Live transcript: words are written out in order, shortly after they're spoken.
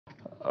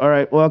All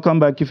right, welcome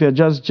back. If you're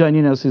just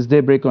joining us, it's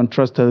Daybreak on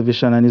Trust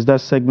Television, and it's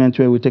that segment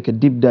where we take a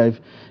deep dive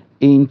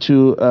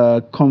into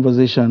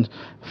conversations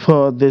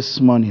for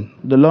this morning.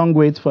 The long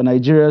wait for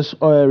Nigeria's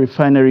oil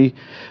refinery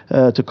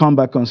to come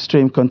back on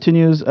stream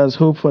continues as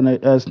hope for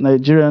as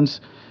Nigerians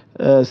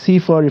see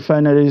four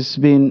refineries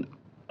being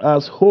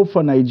as hope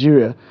for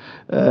Nigeria,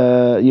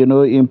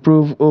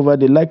 improve over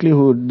the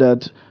likelihood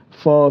that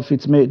four of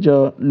its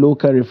major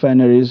local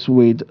refineries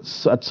would,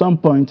 at some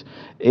point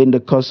in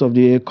the course of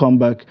the year, come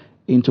back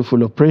into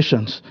full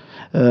operations.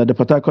 The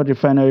Port Harcourt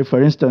refinery,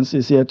 for instance,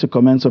 is here to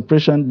commence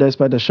operation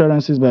despite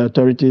assurances by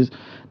authorities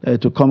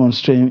to come on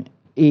stream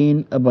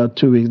in about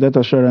 2 weeks. That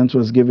assurance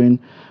was given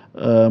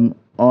on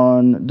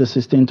the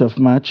 16th of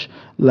March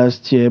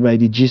last year by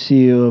the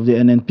GCO of the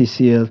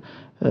NNPCL,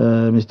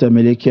 Mr.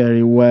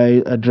 Melekiari,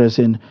 while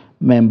addressing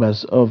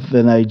members of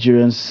the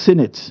Nigerian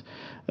Senate.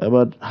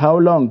 But how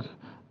long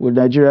will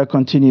Nigeria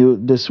continue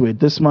this way?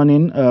 This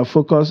morning, our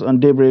focus on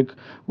Daybreak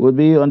will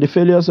be on the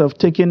failures of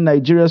taking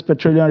Nigeria's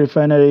petroleum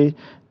refinery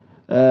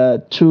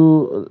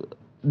to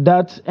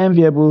that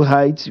enviable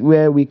height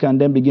where we can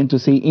then begin to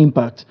see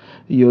impact,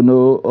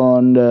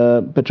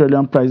 on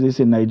petroleum prices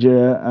in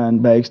Nigeria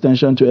and by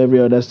extension to every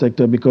other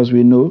sector, because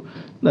we know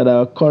that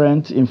our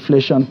current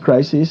inflation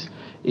crisis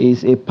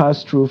is a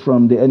pass-through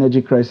from the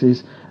energy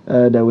crisis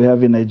that we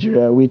have in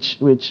Nigeria, which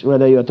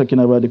whether you are talking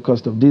about the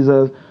cost of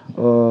diesel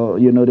or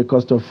the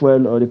cost of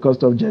fuel or the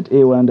cost of jet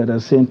A1 that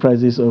has seen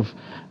prices of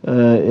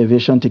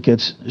aviation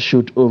tickets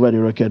shoot over the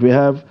rocket. We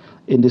have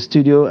in the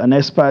studio an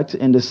expert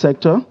in the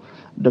sector,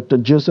 Dr.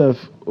 Joseph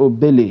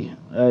Obele.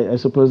 I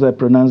suppose I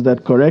pronounced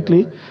that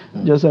correctly.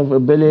 Joseph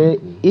Obele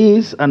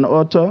is an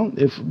author,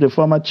 the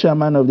former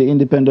chairman of the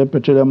Independent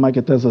Petroleum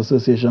Marketers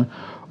Association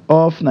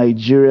of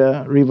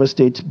Nigeria, River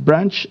State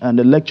branch, and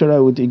a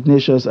lecturer with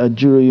Ignatius at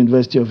Juru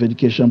University of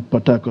Education,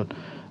 Port Harcourt.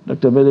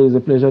 Dr. Obele, it's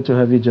a pleasure to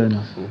have you join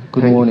us.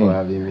 Good morning.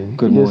 Thank you for having me.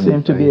 Good morning. You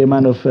seem to be a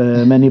man of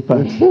many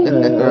parts,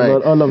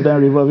 but all of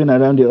them revolving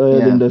around the oil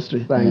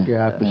industry. Thank you.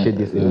 I appreciate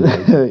this.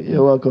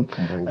 You're welcome.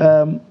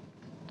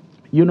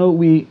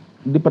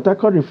 The Port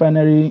Harcourt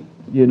refinery,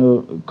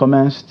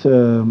 commenced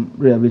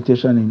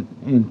rehabilitation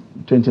in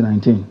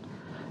 2019.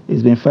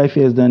 It's been 5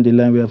 years down the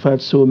line. We have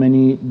had so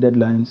many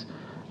deadlines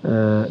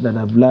that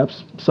have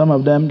lapsed. Some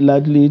of them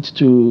largely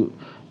to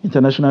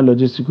international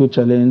logistical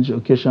challenge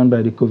occasioned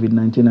by the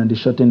COVID-19 and the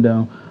shutting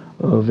down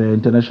of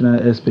international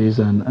airspace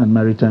and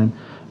maritime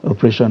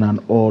operation and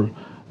all.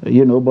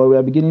 But we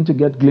are beginning to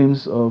get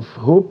glimpse of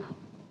hope.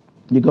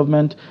 The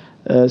government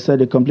said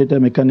they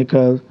completed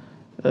mechanical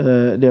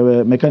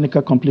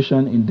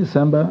completion in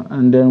December,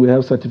 and then we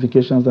have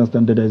certifications and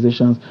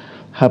standardizations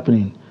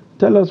happening.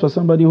 Tell us, for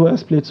somebody who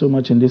has played so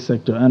much in this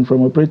sector and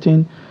from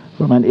operating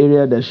from an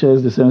area that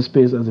shares the same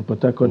space as the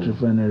Port Harcourt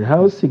refinery,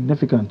 how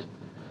significant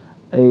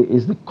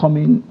is the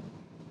coming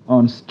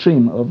on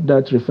stream of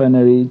that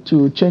refinery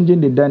to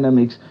changing the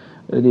dynamics,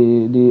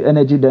 the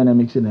energy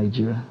dynamics in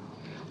Nigeria?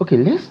 Okay,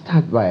 let's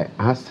start by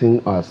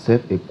asking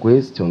ourselves a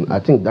question. I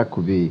think that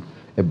could be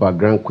a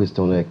background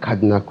question, a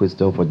cardinal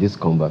question for this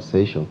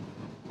conversation.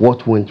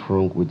 What went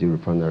wrong with the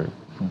refinery?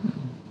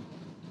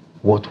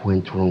 What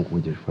went wrong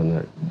with the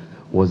refinery?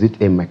 Was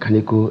it a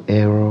mechanical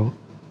error?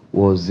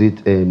 Was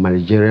it a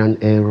managerial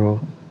error?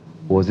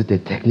 Was it a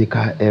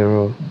technical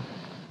error?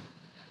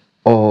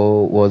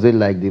 Or was it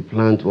like the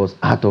plant was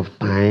out of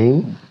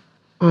time?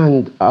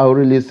 And I'll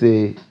really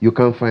say you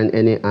can't find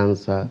any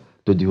answer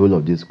to the whole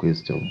of this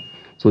question.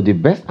 So the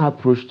best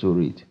approach to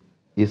it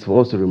is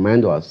for us to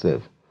remind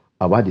ourselves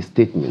about the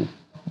statement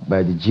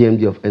by the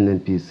GMD of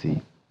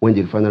NNPC when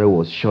the refinery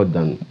was shut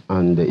down.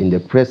 And in the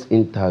press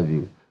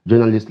interview,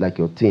 journalists like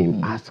your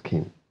team asked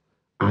him,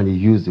 and he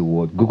used the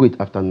word, Google it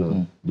after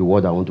now, the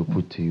word I want to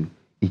put to you.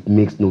 It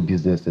makes no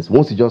business sense.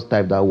 Once you just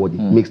type that word, it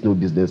makes no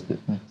business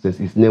sense.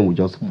 His name will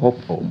just pop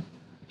up.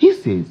 He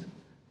says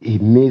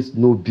it makes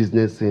no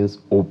business sense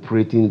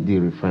operating the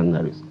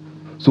refineries.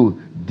 So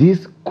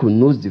this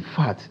connotes the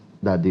fact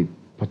that the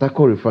Port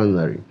Harcourt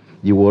refinery,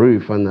 the Warri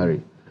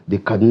refinery, the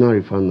Kaduna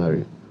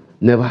refinery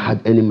never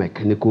had any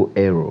mechanical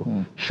error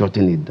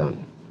shutting it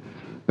down.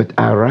 But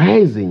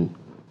arising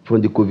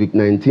from the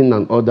COVID-19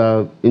 and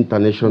other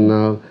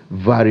international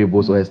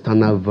variables or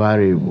external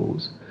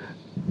variables,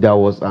 there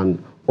was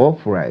an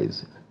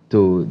uprise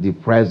to the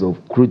price of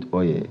crude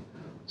oil.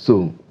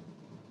 So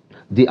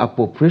the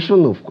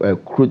appropriation of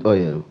crude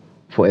oil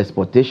for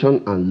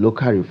exportation and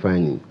local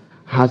refining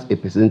has a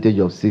percentage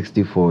of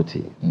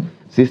 60-40.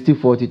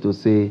 60-40 to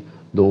say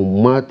no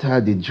matter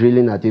the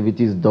drilling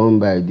activities done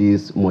by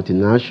these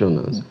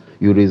multinationals,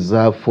 you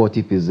reserve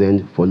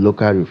 40% for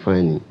local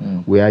refining,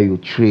 where you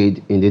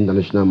trade in the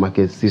international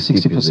market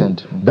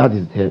 60%. That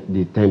is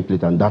the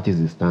template and that is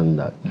the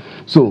standard.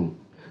 So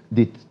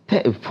the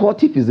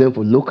 40%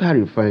 for local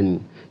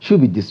refining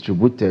should be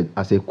distributed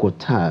as a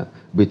quota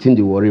between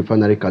the Warri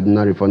refinery,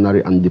 Kaduna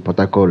refinery, and the Port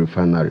Harcourt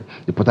refinery.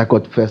 The Port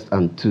Harcourt first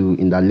and two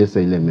in the lesser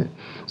element.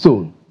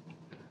 So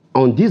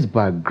on this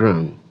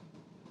background,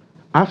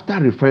 after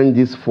refining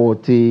this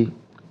 40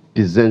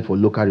 for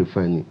local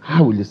refining,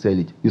 how will you sell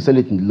it? You sell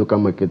it in the local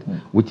market,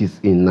 which is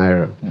in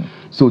Naira.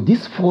 So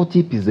this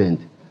 40%,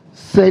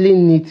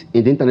 selling it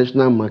in the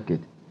international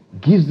market,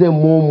 gives them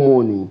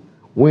more money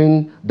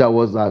when there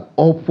was an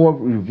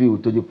upward review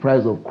to the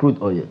price of crude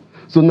oil.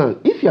 So now,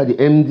 if you are the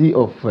MD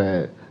of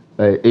a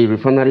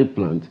refinery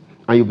plant,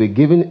 and you'll be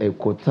given a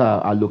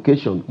quota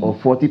allocation of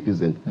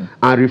 40%,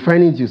 and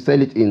refining it, you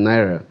sell it in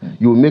Naira,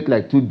 you'll make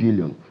like 2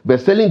 billion. But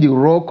selling the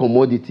raw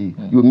commodity,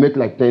 you'll make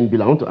like 10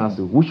 billion. I want to ask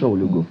you, which one will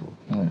you go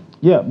for?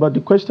 Yeah, but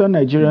the question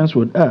Nigerians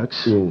would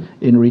ask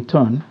in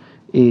return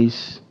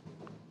is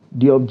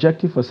the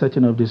objective for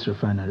setting up these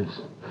refineries.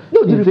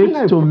 No, the Is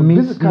refinery it to meet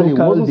basically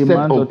local wasn't set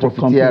demands or on to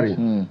profiteering.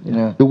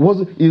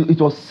 compete? It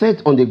was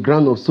set on the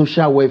ground of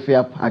social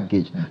welfare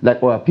package.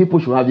 Like our people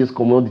should have this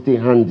commodity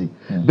handy.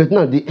 But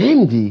now the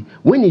MD,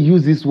 when he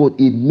uses this word,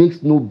 it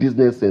makes no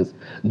business sense.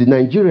 The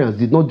Nigerians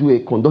did not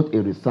conduct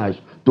a research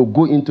to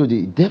go into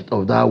the depth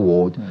of that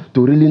word,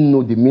 to really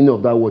know the meaning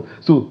of that word.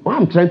 So what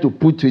I'm trying to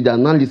put to the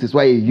analysis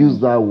why he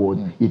used that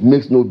word, it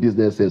makes no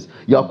business sense.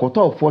 Your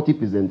quota of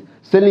 40%,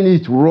 selling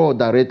it raw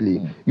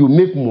directly, you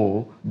make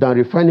more than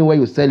refining where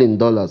you sell in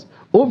dollars.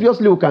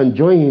 Obviously, we can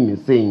join him in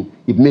saying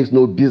it makes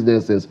no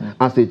business sense.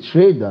 As a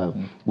trader,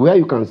 where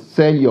you can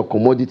sell your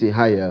commodity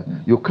higher,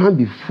 you can't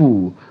be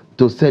fool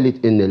to sell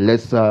it in a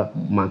lesser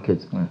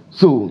market.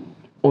 So,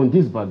 on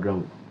this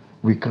background,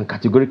 we can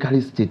categorically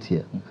state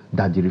here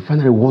that the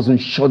refinery wasn't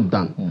shut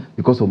down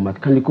because of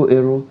mechanical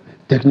error,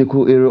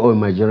 technical error, or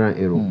managerial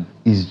error.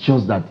 It's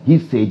just that he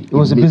said it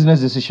was a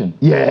business decision.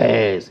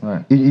 Yes,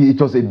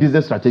 it was a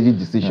business strategic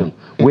decision.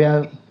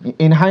 Where,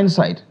 in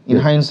hindsight,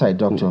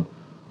 doctor,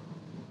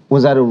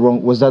 was that the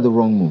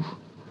wrong move?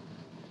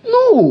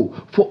 No,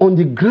 for on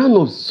the ground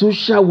of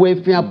social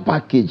welfare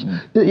package.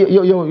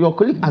 Your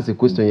colleague asked a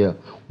question here.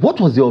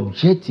 What was the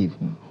objective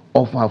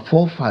of our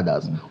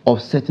forefathers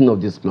of setting up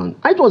this plan?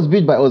 It was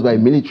built by us by a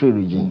military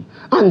regime.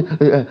 And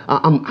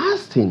I'm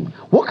asking,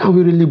 what can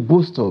we really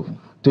boast of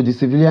to the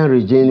civilian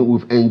regime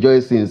we've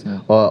enjoyed since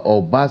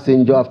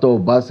Obasanjo, after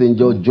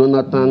Obasanjo,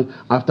 Jonathan,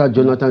 after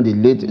Jonathan, the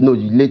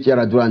late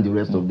Yaradua and the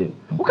rest of them?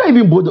 We can't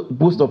even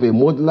boast of a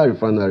modular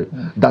refinery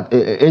that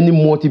any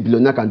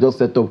multi-billionaire can just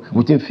set up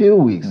within a few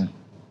weeks.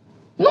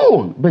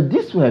 No, but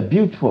these were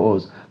built for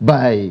us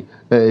by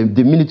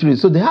the military.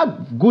 So they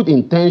have good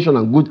intention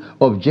and good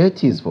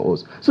objectives for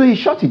us. So he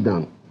shut it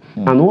down.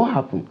 And what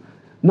happened?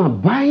 Now,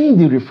 buying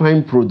the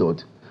refined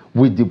product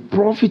with the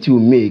profit you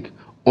make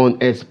on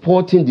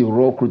exporting the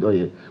raw crude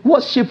oil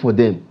was cheap for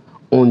them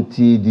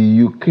until the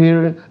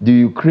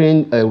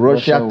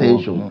Ukraine-Russia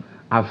tension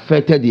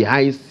affected the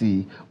high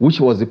sea, which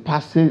was the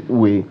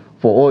passageway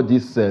for all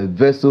these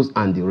vessels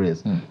and the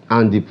rest.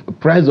 And the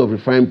price of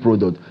refined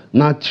product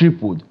now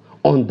tripled.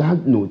 On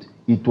that note,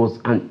 it was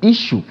an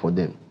issue for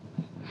them.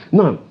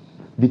 Now,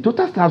 the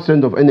total staff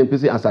strength of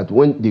NNPC as at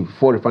when the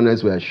 4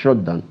 refineries were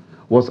shut down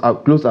was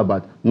close to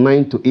about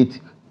 9,000 to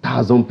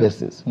 8,000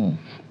 persons.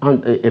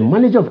 And a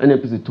manager of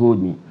NNPC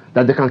told me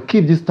that they can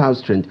keep this staff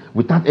strength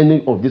without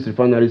any of these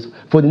refineries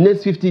for the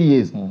next 50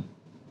 years. And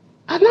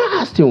I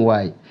asked him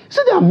why. He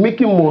said they are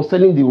making more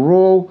selling the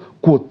raw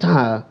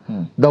quota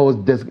that was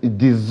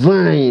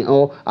designed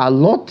or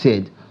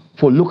allotted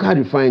for local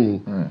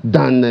refining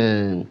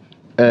than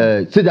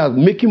so they are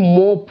making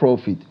more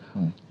profit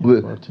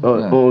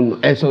on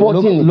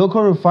exporting. So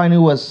local refining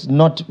was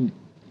not,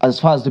 as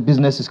far as the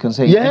business is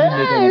concerned.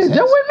 Yes, they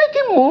were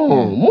making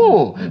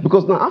more.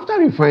 Because now after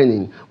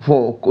refining,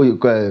 for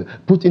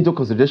put into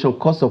consideration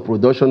cost of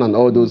production and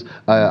all those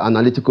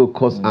analytical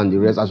costs and the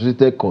rest,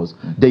 associated costs,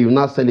 then you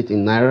now sell it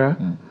in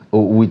Naira.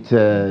 With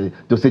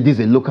to say this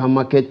is a local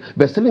market,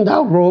 but selling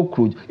that raw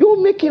crude,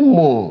 you're making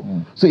more.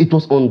 So it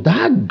was on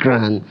that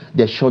ground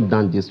they shut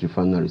down these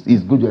refineries.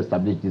 It's good to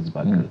establish this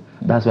background.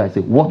 That's why I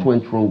say, what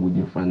went wrong with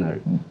the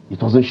refinery? It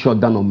wasn't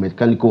shut down on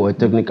mechanical or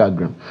technical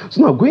ground.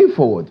 So now going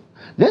forward,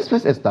 let's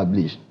first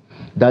establish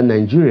that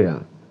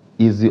Nigeria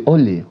is the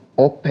only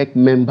OPEC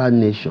member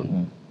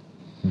nation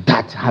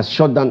that has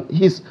shut down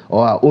his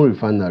or her own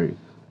refinery,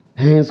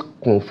 hence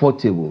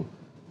comfortable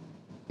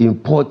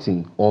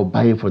importing or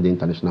buying for the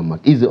international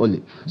market. Is the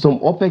only. Some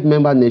OPEC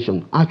member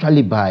nations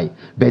actually buy,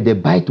 but they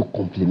buy to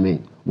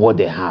complement what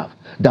they have.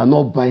 They're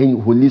not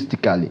buying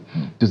holistically.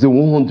 To say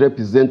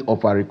 100%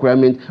 of our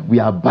requirement, we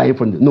are buying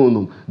from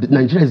no.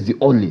 Nigeria is the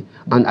only.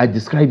 And I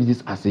describe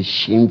this as a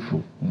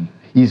shameful.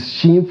 It's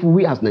shameful.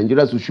 We as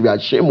Nigerians, we should be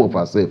ashamed of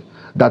ourselves.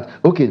 That,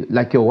 okay,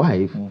 like your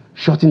wife,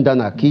 shutting down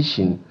her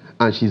kitchen,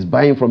 and she's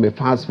buying from a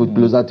fast food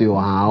closer to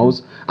your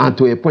house, and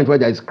to a point where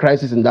there is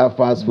crisis in that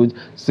fast food,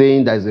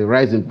 saying there's a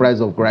rise in price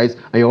of rice,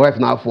 and your wife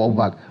now falls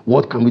back.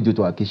 What can we do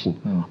to our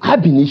kitchen?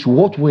 I've been issued.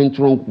 What went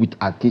wrong with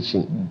our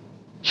kitchen?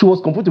 She was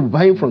comfortable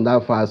buying from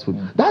that fast food.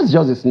 That's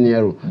just a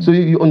scenario. So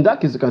on that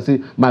case, you can say,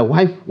 my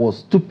wife was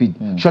stupid,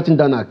 shutting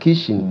down her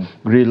kitchen,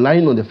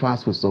 relying on the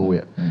fast food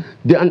somewhere.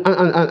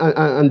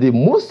 And the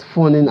most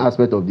funny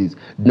aspect of this,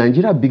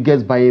 Nigeria's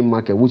biggest buying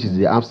market, which is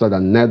the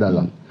Amsterdam,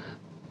 Netherlands,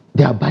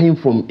 they are buying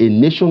from a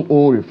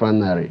nation-owned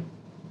refinery.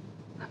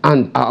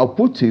 And I'll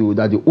put to you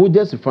that the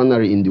oldest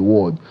refinery in the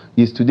world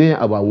is today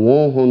about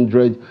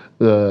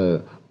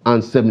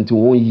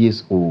 171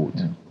 years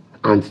old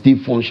and still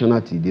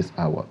functional till this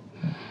hour.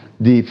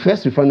 The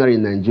first refinery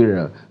in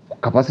Nigeria,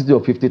 capacity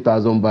of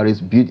 50,000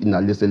 barrels, built in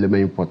Alese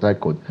Element in Port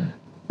Harcourt,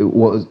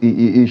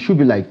 it should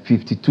be like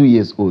 52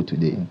 years old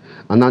today.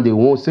 And now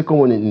the second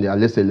one in the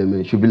Alese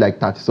Element should be like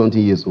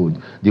 30-something years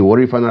old. The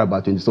Warri refinery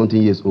about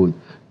 20-something years old.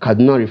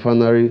 Kaduna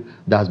refinery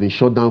that has been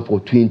shut down for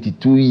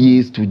 22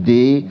 years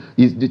today.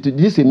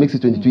 This makes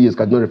it 22 years.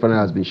 Kaduna refinery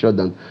has been shut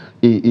down.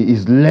 It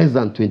is less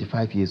than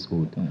 25 years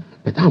old.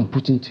 But I'm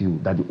putting to you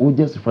that the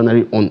oldest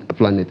refinery on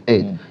planet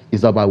Earth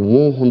is about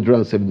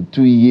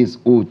 172 years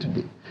old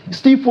today.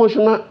 Still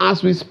functional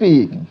as we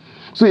speak.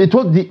 So it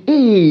was the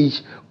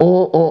age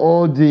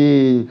or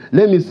the,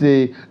 let me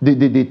say,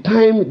 the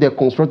time they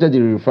constructed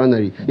the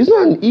refinery. It's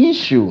not an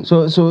issue.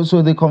 So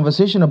the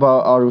conversation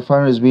about our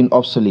refineries being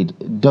obsolete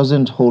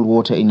doesn't hold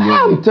water in your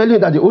I'm telling you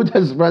that the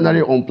oldest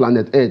refinery on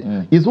planet Earth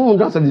is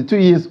 172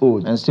 years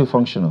old. and still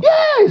functional. Yeah,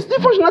 it's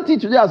still functional till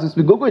today as we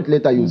speak. Go it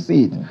later, you'll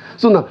see it.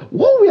 So now,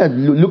 what we are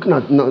looking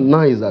at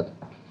now is that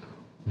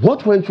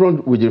what went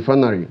wrong with the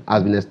refinery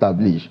has been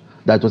established.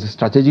 That was a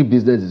strategic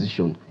business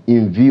decision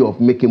in view of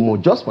making more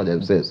just for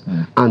themselves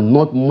and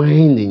not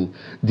minding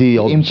the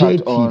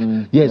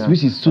objective,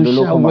 which is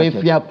social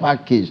welfare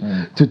package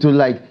to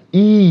like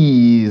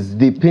ease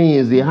the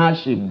pains, the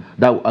hardship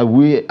that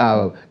we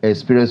are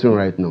experiencing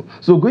right now.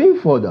 So going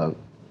further,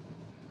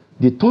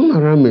 the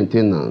turnaround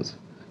maintenance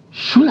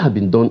should have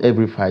been done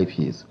every 5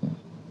 years.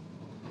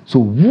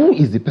 So who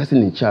is the person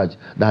in charge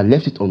that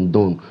left it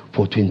undone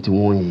for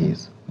 21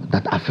 years?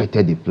 That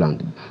affected the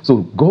plant. So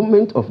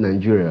government of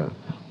Nigeria,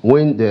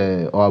 when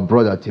our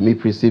brother Temi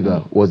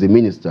Prisiva was the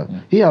minister,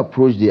 he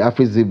approached the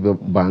Afrizib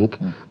Bank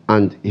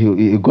and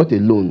he got a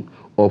loan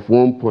of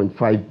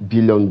 $1.5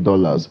 billion.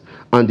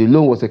 And the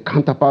loan was a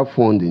counterpart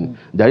funding.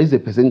 There is a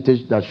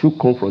percentage that should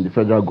come from the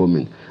federal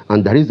government,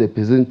 and there is a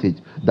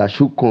percentage that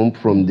should come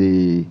from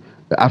the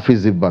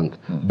Afrizib Bank.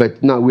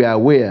 But now we are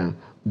aware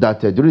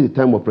that during the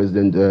time of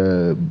President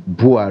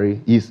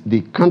Buhari, is the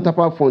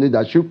counterpart funding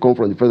that should come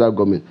from the federal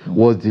government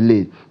was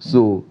delayed.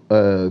 So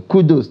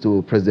kudos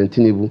to President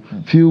Tinubu.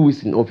 Few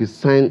weeks in office,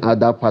 signed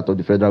other part of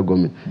the federal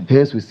government.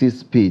 Hence, we see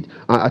speed.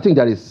 I think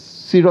that is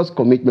serious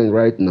commitment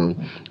right now.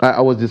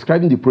 I was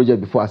describing the project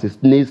before as a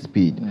snail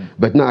speed,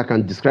 but now I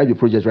can describe the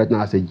project right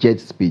now as a jet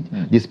speed.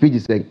 The speed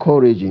is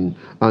encouraging,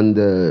 and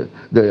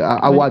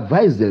I will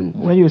advise them.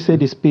 When you say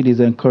the speed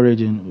is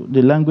encouraging,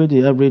 the language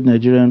the average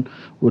Nigerian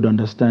would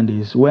understand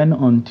is when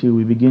until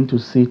we begin to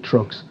see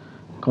trucks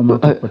come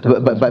out of Port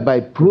Harcourt. By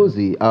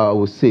prosy, I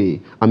would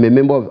say I'm a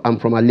member of, I'm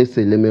from Alese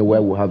Element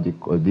where we have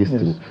this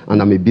thing,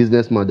 and I'm a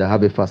businessman that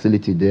have a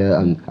facility there,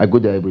 and I go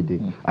there every day.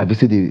 I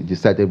visit the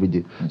site every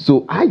day.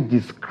 So I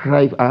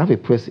have a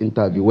press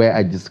interview where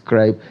I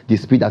describe the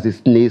speed as a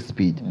snail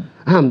speed.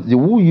 The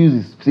who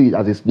uses speed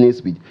as a snail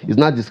speed is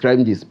not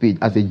describing the speed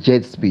as a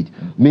jet speed,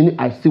 meaning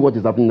I see what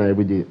is happening there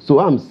every day. So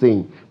I'm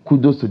saying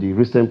kudos to the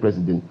recent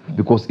president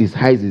because his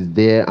eyes is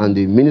there, and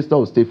the Minister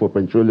of State for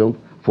Petroleum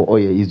for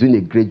oil, he's doing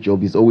a great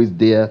job. He's always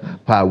there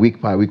per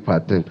week, per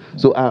time.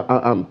 So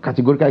I'm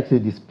categorically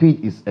saying the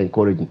speed is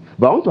encouraging.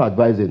 But I want to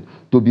advise them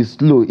to be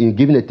slow in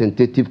giving a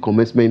tentative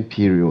commencement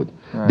period.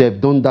 Right. They've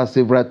done that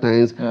several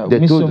times. They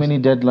missed so many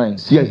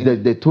deadlines. Yes,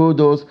 they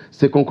told us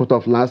second quarter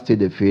of last year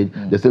they failed.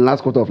 They said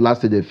last quarter of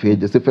last year they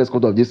failed. They said first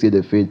quarter of this year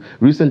they failed.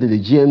 Recently,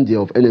 the GMD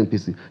of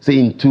NNPC say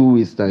in 2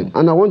 weeks' time.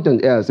 And I went on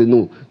air and said,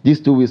 no,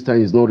 this 2 weeks'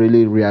 time is not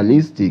really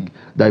realistic.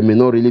 That may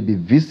not really be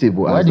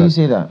visible. Why do you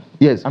say that?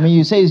 Yes. I mean,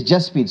 you say it's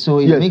just speed, so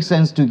it makes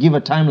sense to give a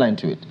timeline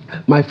to it.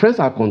 My friends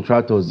are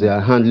contractors. They are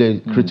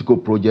handling critical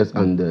projects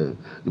and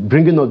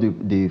bringing up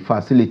the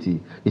facility.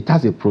 It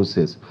has a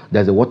process.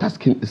 There's a water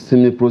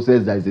steaming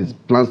process. There's a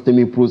plant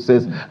steaming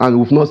process. And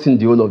we've not seen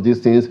the whole of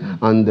these things.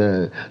 And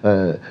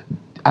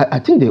I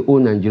think they owe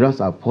Nigerians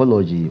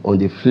apology on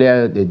the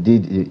flare they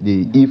did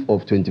the eve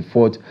of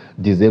 24th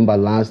December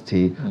last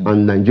year.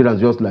 And Nigerians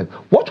just like,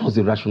 what was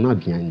the rationale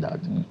behind that?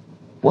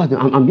 What?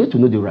 I'm yet to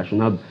know the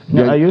rationale.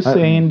 Now, are you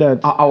saying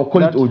that... I'll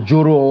call it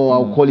Ojoro, or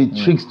I'll call it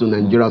tricks to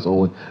Nigerians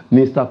or what?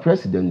 Mr.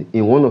 President,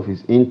 in one of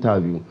his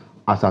interviews,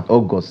 as at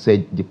August,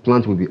 said the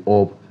plant will be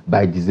up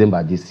by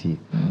December this year.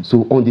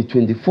 So on the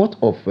 24th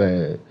of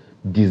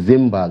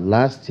December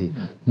last year,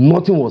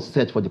 nothing was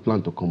set for the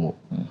plant to come up.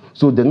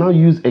 So they now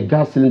use a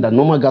gas cylinder,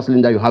 normal gas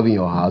cylinder you have in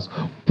your house,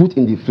 put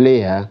in the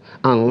flare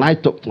and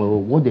light up.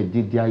 Well, what they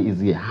did there is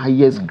the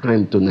highest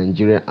crime to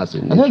Nigeria as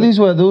a nation. I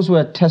thought those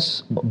were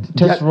test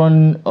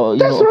run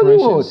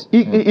operations.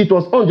 It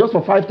was on just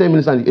for 5-10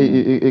 minutes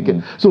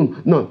and so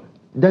no.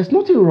 There's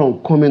nothing wrong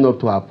coming up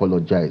to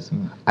apologize.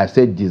 I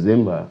said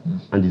December,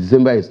 and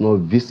December is not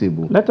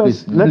visible. Let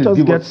us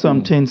get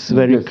some things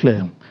very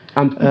clear.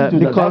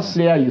 Because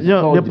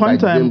the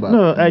point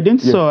I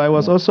didn't saw. I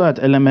was also at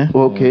LMA.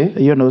 Okay.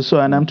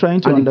 So and I'm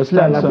trying to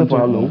understand something. For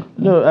how long?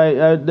 No,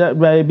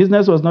 my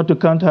business was not to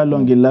count how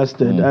long it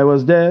lasted. I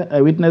was there.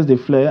 I witnessed the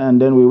flare, and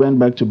then we went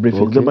back to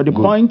briefing. But the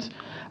point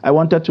I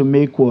wanted to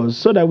make was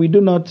so that we do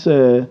not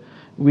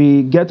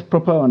we get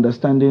proper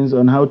understandings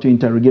on how to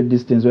interrogate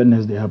these things when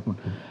they happen.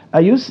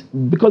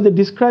 Because they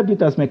described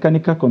it as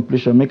mechanical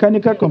completion.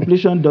 Mechanical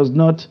completion does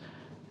not,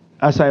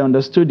 as I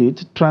understood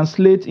it,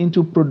 translate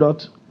into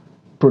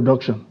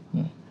production.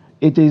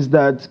 It is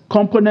that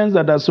components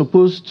that are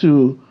supposed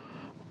to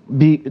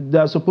aid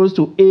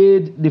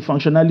the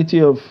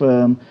functionality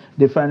of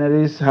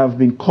refineries have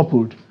been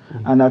coupled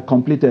and are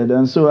completed.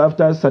 And so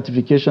after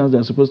certifications,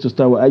 they're supposed to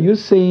start. Are you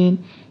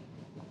saying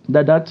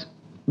that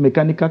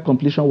mechanical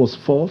completion was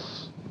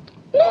false?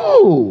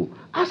 No.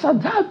 As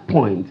at that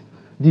point,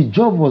 the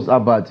job was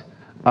about,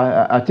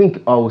 I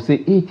think I would say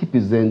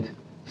 80%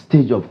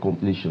 stage of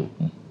completion.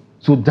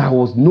 So there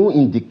was no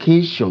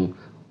indication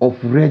of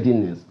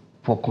readiness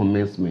for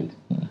commencement.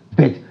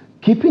 But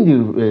keeping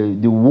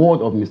the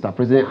word of Mr.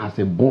 President as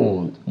a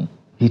bond,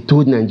 he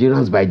told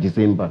Nigerians by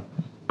December,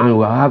 and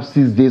we'll have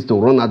 6 days to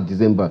run out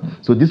December.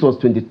 So this was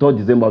 23rd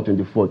December or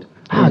 24th.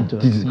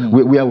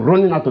 We are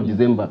running out of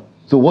December.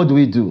 So what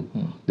do?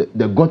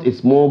 They got a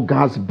small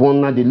gas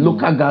burner, the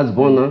local gas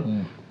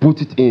burner,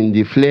 put it in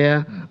the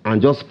flare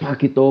and just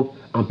pack it up,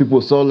 and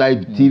people saw live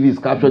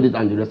TVs, captured it,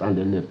 and the rest, and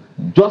they left.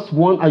 Just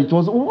it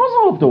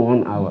wasn't up to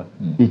 1 hour.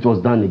 It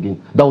was done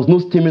again. There was no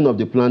steaming of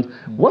the plant.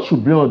 What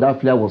should bring on that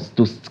flare was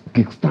to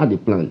kickstart the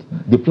plant.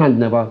 The plant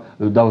there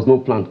was no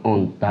plant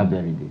on that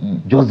very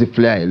day. Just the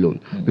flare alone.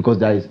 Because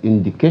there is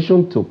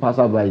indication to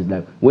passerby is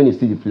like, when you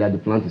see the flare, the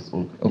plant is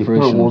on. The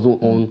plant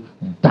wasn't on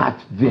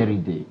that very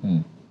day.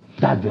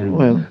 That very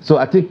well. So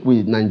I think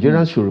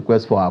Nigerians should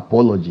request for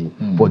apology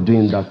for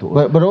doing that to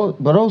us.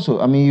 But also,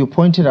 I mean, you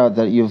pointed out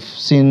that you've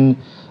seen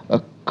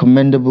a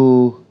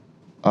commendable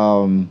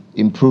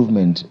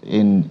improvement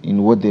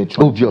in what they're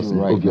trying to do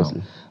right now.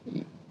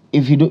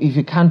 If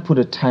you can't put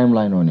a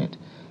timeline on it,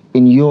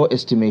 in your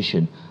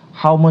estimation,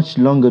 how much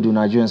longer do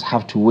Nigerians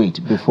have to wait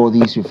before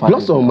these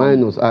refineries? Plus or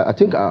minus, I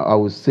think I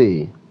would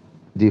say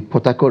the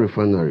Port Harcourt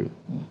refinery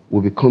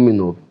will be coming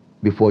up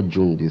before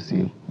June this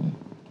year.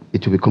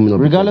 It will be coming up.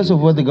 Regardless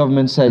of what the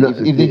government said,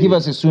 if they give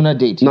us a sooner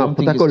date. Now,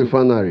 Port Harcourt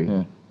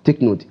refinery,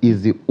 take note,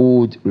 is the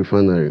old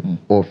refinery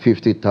of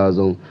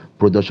 50,000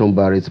 production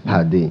barrels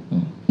per day,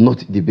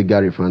 not the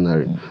bigger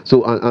refinery.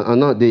 So,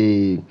 and now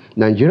the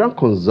Nigerian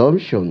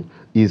consumption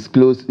is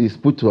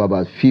put to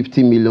about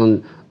 50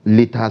 million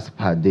liters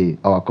per day,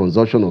 our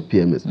consumption of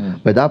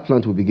PMS. But that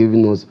plant will be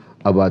giving us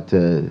about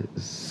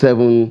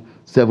 7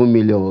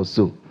 million or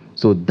so.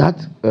 So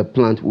that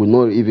plant will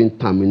not even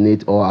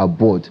terminate or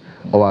abort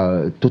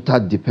our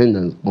total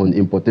dependence on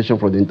importation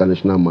from the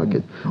international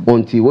market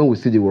until when we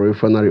see the Warri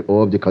refinery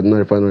up, the Kaduna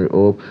refinery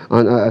up,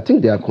 and I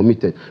think they are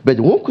committed. But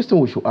the one question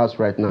we should ask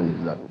right now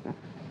is that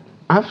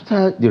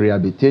after the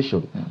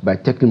rehabilitation by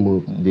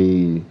Technical,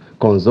 the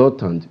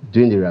consultant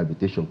doing the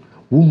rehabilitation,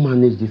 who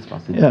managed this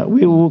facility? Yeah,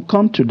 we will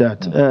come to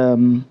that,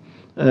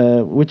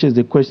 which is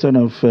the question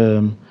of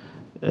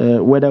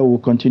whether we'll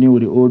continue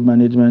with the old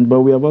management.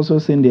 But we have also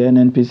seen the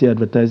NNPC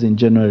advertise in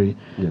January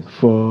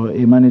for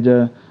a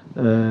manager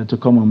to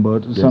come on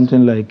board,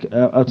 something like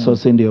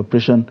outsourcing the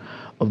operation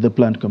of the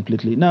plant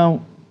completely.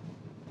 Now,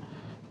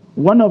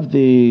 one of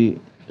the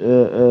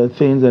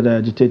things that are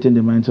agitating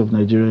the minds of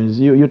Nigerians,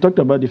 you talked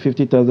about the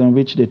 50,000,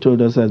 which they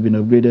told us has been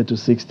upgraded to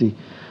 60.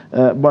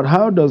 But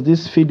how does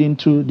this feed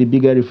into the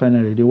bigger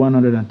refinery, the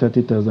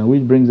 130,000,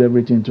 which brings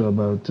everything to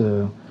about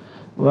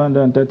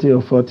 130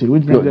 or 40,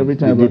 which brings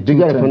everything about the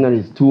bigger refinery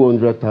is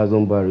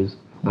 200,000 barrels,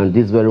 and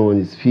this very one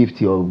is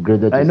 50 or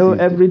greater to 60. I know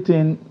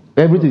everything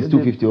is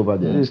 250 over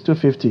there. It's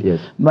 250. Yes.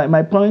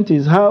 My point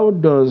is, how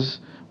does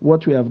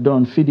what we have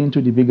done feed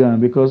into the bigger one?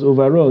 Because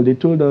overall, they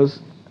told us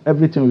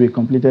everything will be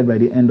completed by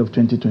the end of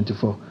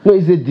 2024. No,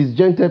 it's a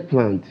disjointed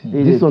plant.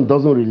 This one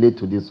doesn't relate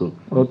to this one.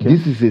 Okay.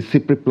 This is a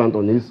separate plant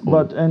on its own.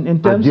 But in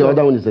terms and the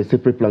other one is a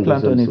separate plant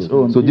on its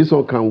own. So this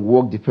one can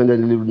work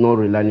dependently, not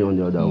relying on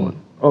the other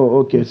one. Oh,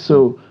 okay.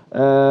 So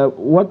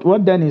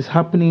what then is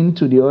happening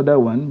to the other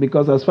one?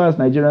 Because as far as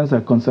Nigerians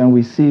are concerned,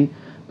 we see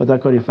Port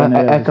Harcourt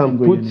refinery. I can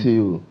put to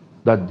you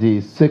that the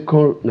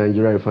second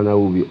Nigerian refinery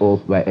will be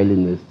off by early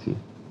next year.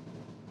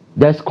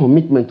 There's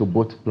commitment to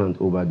both plants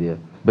over there.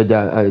 But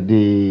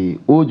the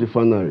old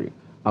refinery,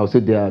 I would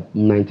say they are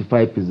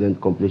 95%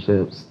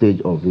 completion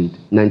stage of it,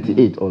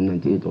 98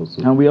 or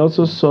so. And we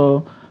also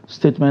saw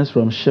statements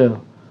from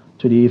Shell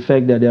to the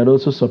effect that they have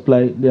also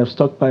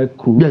stockpiled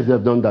crude. Yes,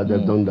 they've done that.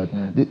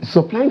 The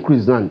supplying crude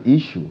is not an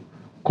issue.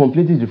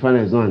 Completing the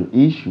refinery is not an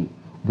issue.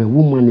 But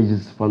who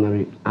manages the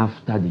refinery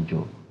after the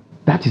job?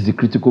 That is the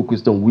critical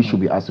question we should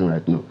be asking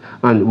right now.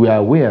 And we are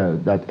aware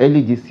that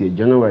early this year,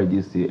 January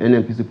this year,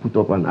 NNPC put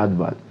up an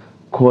advert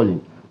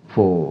calling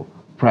for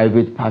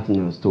private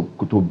partners to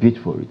bid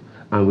for it.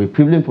 And with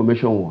privileged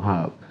information we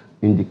have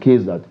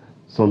indicates that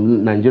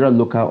some Nigerian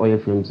local oil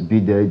firms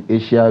bidded,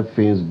 Asia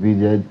firms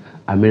bidded,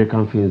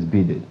 American firms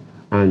bidded.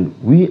 And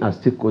we as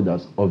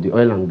stakeholders of the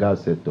oil and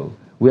gas sector,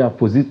 we are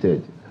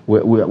posited,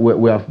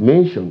 we have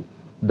mentioned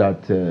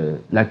that,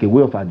 like a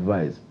way of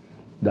advice,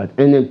 that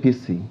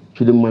NNPC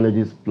shouldn't manage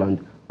this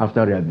plant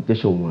after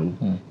rehabilitation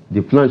one.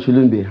 The plant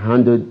shouldn't be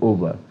handed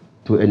over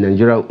to a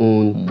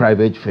Nigerian-owned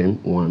private firm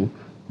one.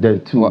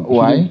 Then two.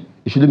 Why?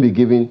 it shouldn't be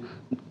given.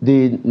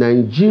 The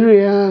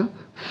Nigeria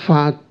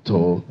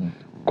factor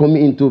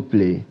coming into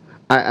play,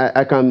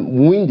 I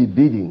can win the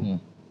bidding,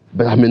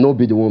 but I may not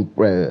be the one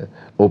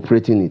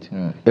operating it.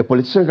 A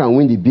politician can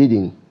win the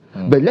bidding,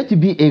 but let it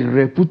be a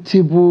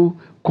reputable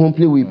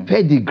company with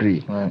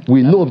pedigree.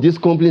 We know of this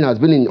company has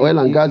been in oil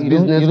and gas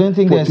business. You don't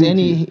think there's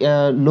any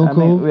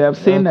local? we have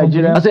seen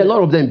Nigerians. I say a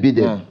lot of them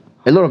bidded.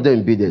 A lot of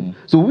them bidded.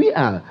 So we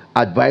are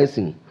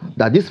advising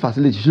that this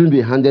facility shouldn't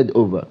be handed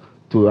over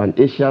to an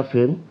Asia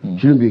firm,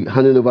 shouldn't be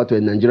handed over to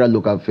a Nigeria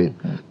local firm,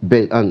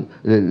 but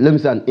let me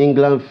say an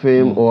England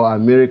firm or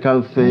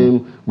American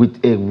firm with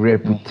a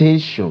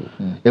reputation,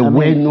 a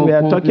well-known we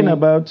are company. talking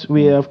about,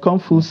 we have come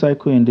full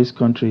cycle in this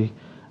country,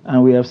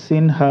 and we have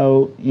seen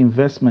how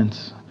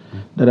investments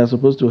that are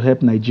supposed to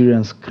help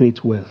Nigerians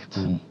create wealth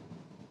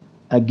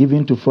are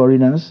given to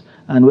foreigners,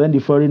 and when the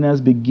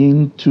foreigners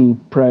begin to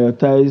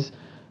prioritize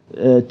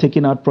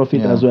taking out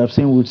profit, as we have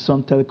seen with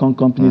some telecom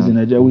companies in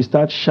Nigeria, we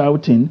start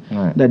shouting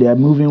that they are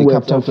moving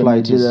wealth out of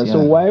Nigeria. So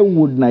why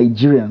would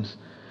Nigerians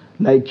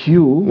like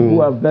you,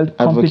 who have built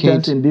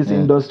competence in this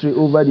industry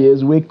over the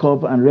years, wake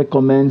up and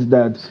recommend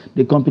that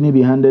the company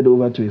be handed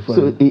over to a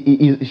foreigner? So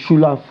it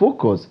should our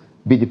focus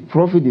be the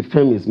profit the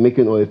firm is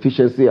making or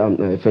efficiency and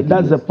effectiveness?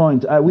 That's the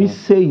point. Are we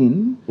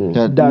saying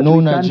that no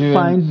we can't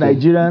find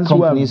Nigerians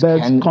who have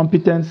built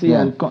competency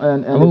and I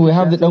mean, we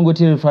have the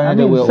Dangote refinery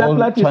that we're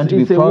all trying to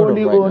be proud of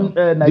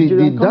right now.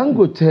 The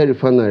Dangote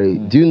refinery,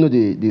 do you know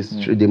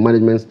the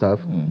management staff,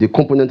 the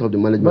component of the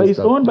management staff?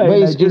 But it's owned by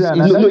Nigeria.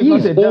 No,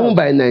 it's owned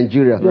by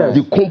Nigeria.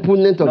 The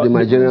component of the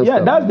Nigerian staff.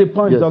 Yeah, that's the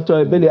point,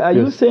 Dr. Obele. Are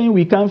you saying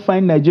we can't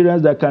find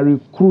Nigerians that can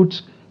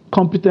recruit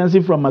competency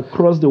from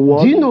across the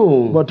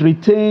world, but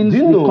retains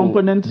the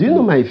component? Do you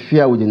know my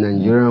fear with the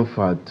Nigerian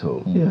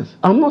factor? Yes.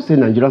 I'm not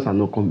saying Nigerians are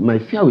not my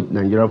fear with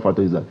Nigerian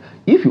factor is that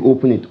if you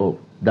open it up,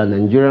 the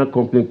Nigerian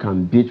company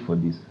can bid for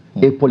this.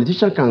 A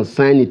politician can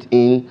sign it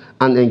in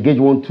and engage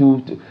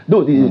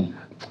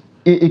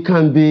it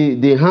can be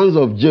the hands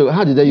of Joe.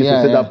 How did they used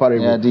to say that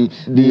parable? Yeah,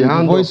 the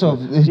voice of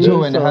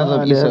Joe and the hands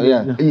of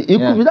Esau. It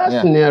could be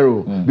that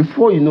scenario.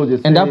 Before you know this,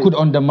 and that could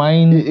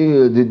undermine.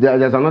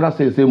 There's another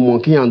say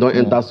monkey and don't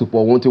enter soup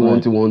or wanting.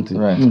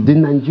 The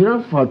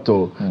Nigerian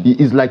factor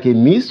is like a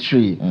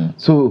mystery.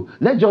 So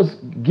let's just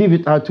give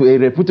it out to a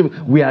reputable.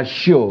 We are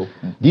sure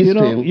this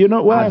firm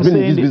has been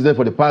in this business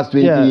for the past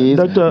 20 years.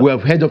 We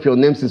have heard of your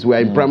name since we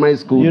are in primary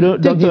school.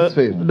 Take this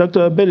firm.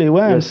 Dr. Obele,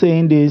 why I'm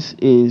saying this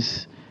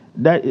is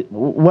that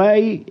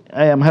why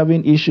I am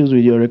having issues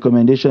with your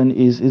recommendation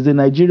is the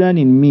Nigerian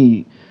in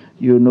me,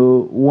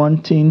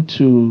 wanting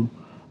to,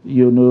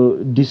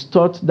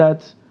 distort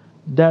that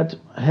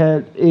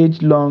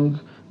age-long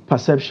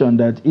perception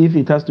that if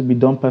it has to be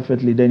done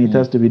perfectly, then it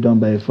has to be done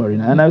by a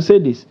foreigner. And I'll say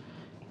this,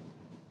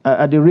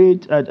 at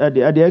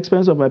the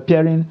expense of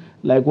appearing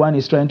like one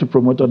is trying to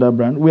promote other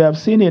brand, we have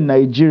seen a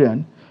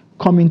Nigerian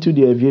come into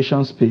the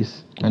aviation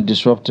space and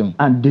disrupt him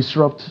and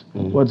disrupt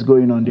what's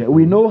going on there.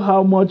 We know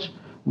how much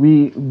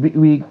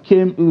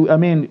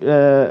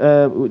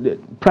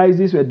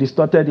prices were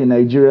distorted in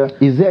Nigeria.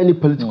 Is there any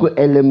political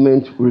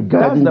element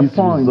regarding this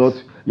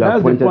result?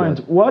 That's the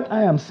point. What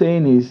I am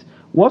saying is,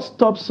 what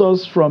stops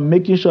us from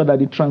making sure that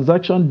the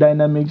transaction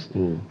dynamics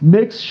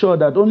makes sure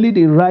that only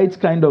the right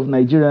kind of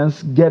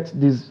Nigerians get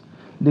this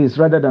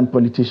rather than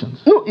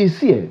politicians? No,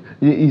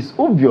 it's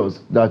obvious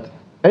that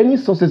any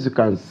success you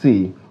can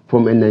see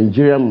from a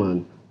Nigerian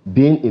man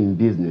being in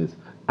business,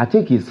 I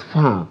think is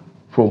far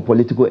from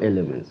political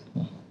elements.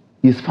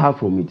 It's far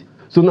from it.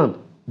 So now,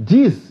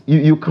 this,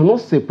 you cannot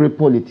separate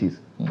politics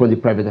from the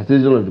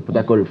privatization of the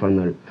Petroleum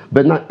refinery.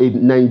 But now, a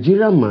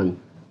Nigerian man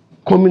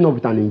coming up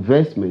with an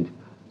investment,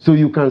 so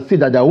you can see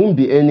that there won't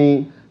be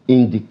any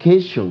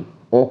indication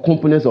or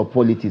components of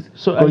politics.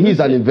 So he's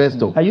an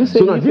investor. Are you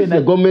saying so now this is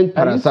a government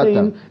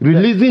parasite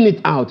releasing it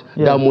out,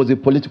 there was a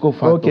political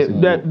factor. Okay,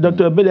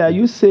 Dr. Obele, are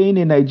you saying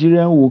a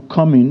Nigerian will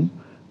come in,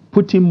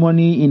 putting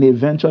money in a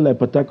venture like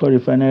Petroleum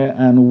refinery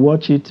and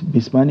watch it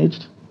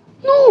mismanaged?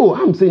 No,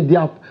 I'm saying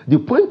the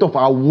point of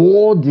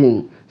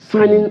awarding,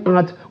 signing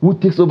out who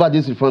takes over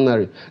this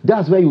refinery.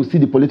 That's where you see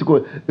the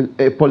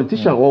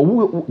politician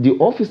or the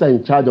officer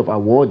in charge of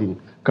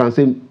awarding can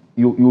say,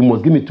 you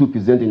must give me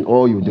 2% in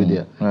all you do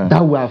there.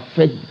 That will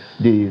affect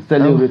the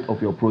selling rate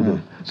of your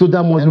product. So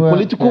there must be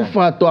political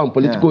factor and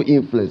political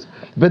influence.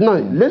 But now,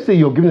 let's say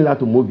you're giving that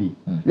to Mobi.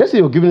 Let's say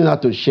you're giving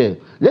that to Shell.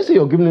 Let's say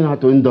you're giving that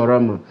to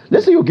Indorama.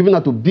 Let's say you're giving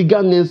that to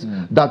bigger names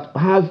that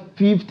have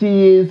 50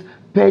 years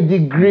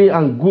pedigree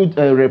and good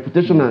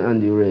reputation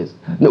and the rest.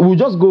 Now, we'll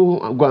just go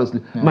and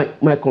sleep.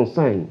 My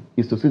concern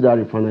is to see that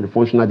refinery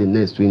functional the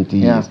next 20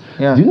 years.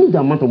 Do you know the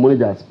amount of money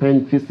they are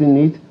spent fixing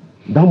it?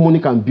 That money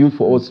can build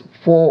for us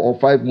 4 or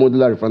 5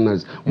 modular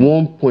refineries,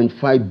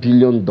 $1.5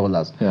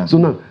 billion. So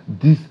now,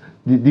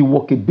 the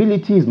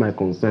workability is my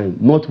concern,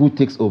 not who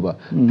takes over.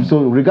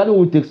 So regarding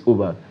who takes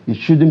over, it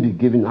shouldn't be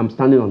given. I'm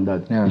standing on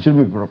that. It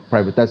shouldn't be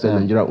privatized in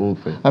Nigeria own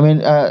firm. I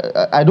mean,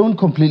 I don't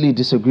completely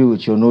disagree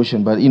with your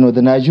notion, but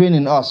the Nigerian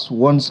in us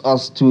wants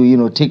us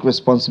to take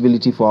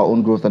responsibility for our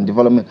own growth and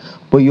development.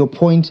 But your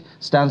point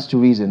stands to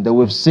reason that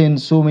we've seen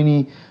so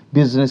many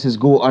businesses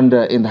go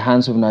under in the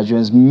hands of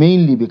Nigerians,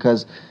 mainly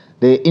because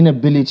their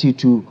inability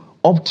to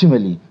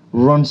optimally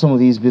run some of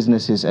these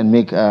businesses and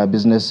make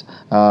business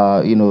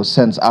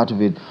sense out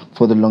of it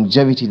for the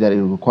longevity that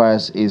it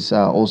requires is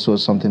also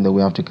something that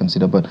we have to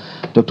consider. But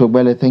Dr.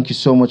 Obele, thank you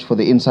so much for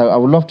the insight. I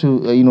would love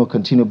to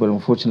continue, but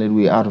unfortunately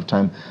we're out of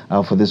time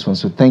for this one.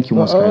 So thank you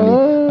most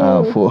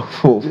kindly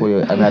for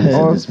your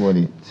analysis this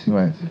morning.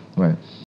 Right.